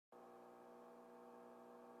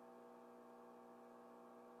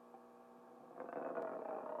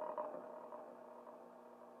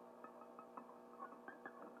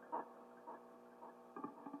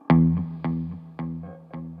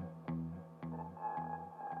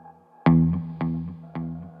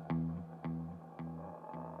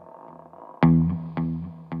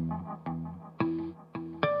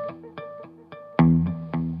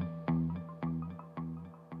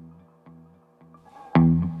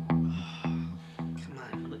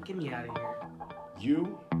Get me out of here.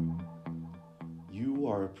 You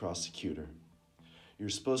are a prosecutor. You're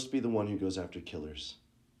supposed to be the one who goes after killers.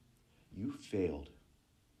 You failed.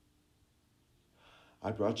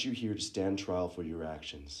 I brought you here to stand trial for your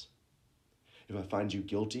actions. If I find you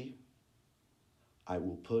guilty, I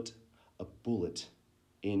will put a bullet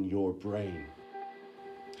in your brain.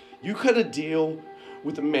 You cut a deal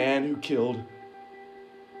with a man who killed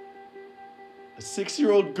a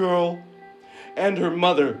 6-year-old girl and her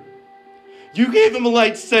mother. You gave him a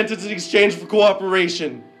light sentence in exchange for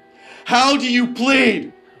cooperation. How do you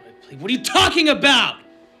plead? How do I plead? What are you talking about?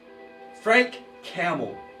 Frank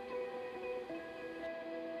Kamel.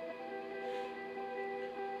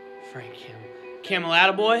 Frank Kamel. Kamel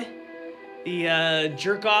Attaboy? The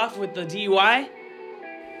jerk off with the DUI?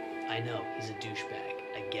 I know, he's a douchebag.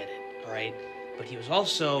 I get it, alright? But he was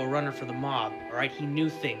also a runner for the mob, alright? He knew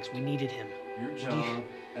things. We needed him. Your job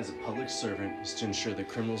as a public servant is to ensure that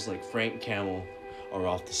criminals like Frank Kamel are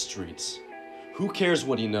off the streets. Who cares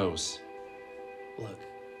what he knows? Look,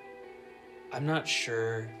 I'm not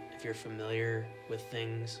sure if you're familiar with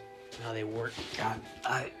things and how they work. God,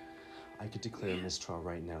 I could declare a mistrial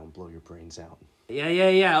right now and blow your brains out.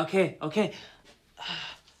 Yeah, okay.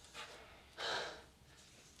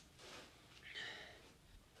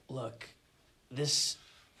 Look, this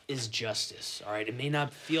is justice, all right? It may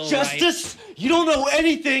not feel Justice? Right. You don't know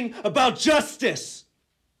anything about justice,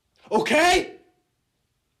 okay?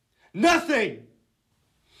 Nothing!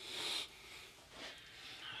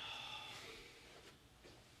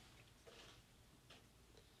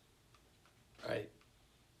 All right.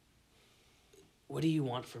 What do you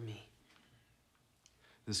want from me?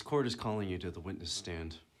 This court is calling you to the witness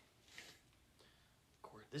stand.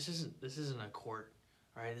 Court? This isn't a court,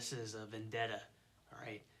 all right? This is a vendetta, all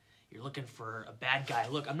right? You're looking for a bad guy.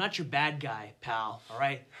 Look, I'm not your bad guy, pal, all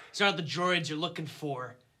right? It's not the droids you're looking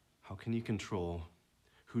for. How can you control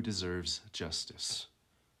who deserves justice?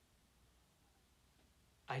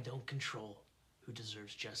 I don't control who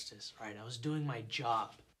deserves justice, all right? I was doing my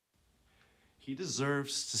job. He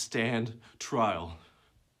deserves to stand trial.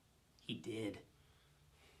 He did.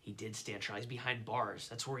 He did stand trial. He's behind bars.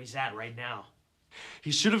 That's where he's at right now.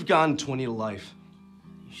 He should have gotten 20 to life.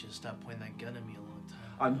 You should have stopped pointing that gun at me a long time ago.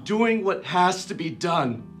 I'm doing what has to be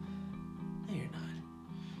done. No, you're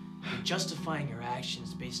not. You're justifying your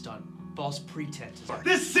actions based on false pretenses.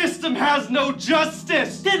 This system has no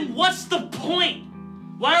justice! Then what's the point?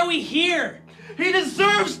 Why are we here? He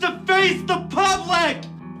deserves to face the public!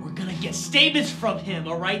 We're gonna get statements from him,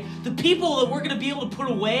 all right? The people that we're gonna be able to put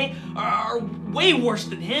away are way worse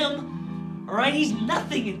than him, all right? He's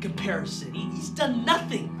nothing in comparison. He's done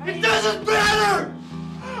nothing. Right? It doesn't matter!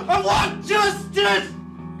 I want justice!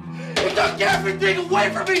 He took everything away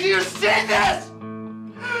from me! Do you see this?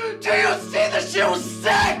 Do you see the shit was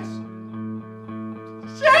sick?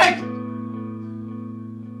 Sick!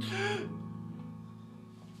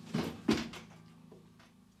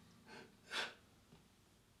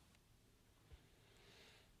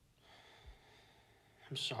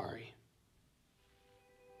 I'm sorry.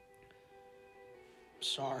 I'm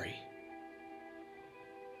sorry.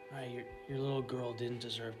 All right, your little girl didn't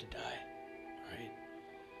deserve to die. All right?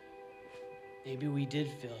 Maybe we did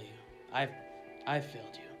fail you. I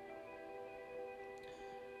failed you.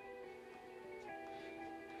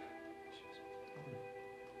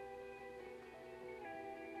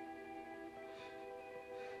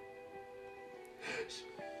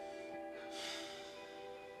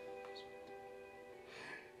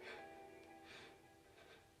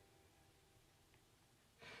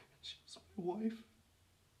 She was my wife.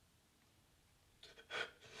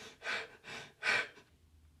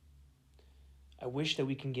 I wish that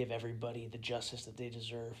we can give everybody the justice that they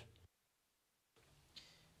deserve.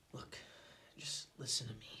 Look, just listen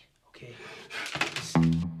to me, okay?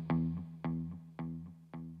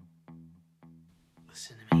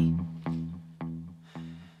 Listen to me.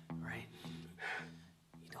 All right?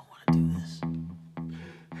 You don't want to do this.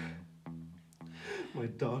 My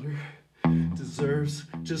daughter deserves,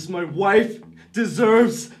 just my wife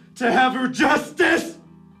deserves to have her justice!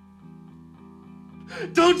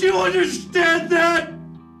 Don't you understand that?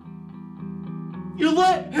 You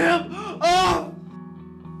let him off!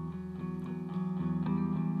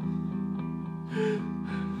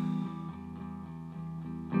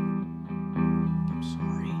 I'm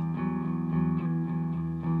sorry.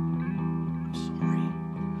 I'm sorry.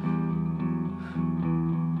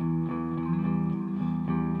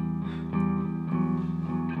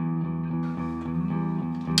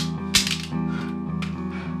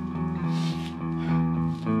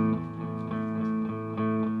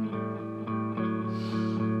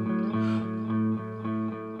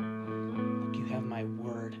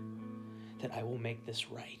 make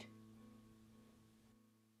this right.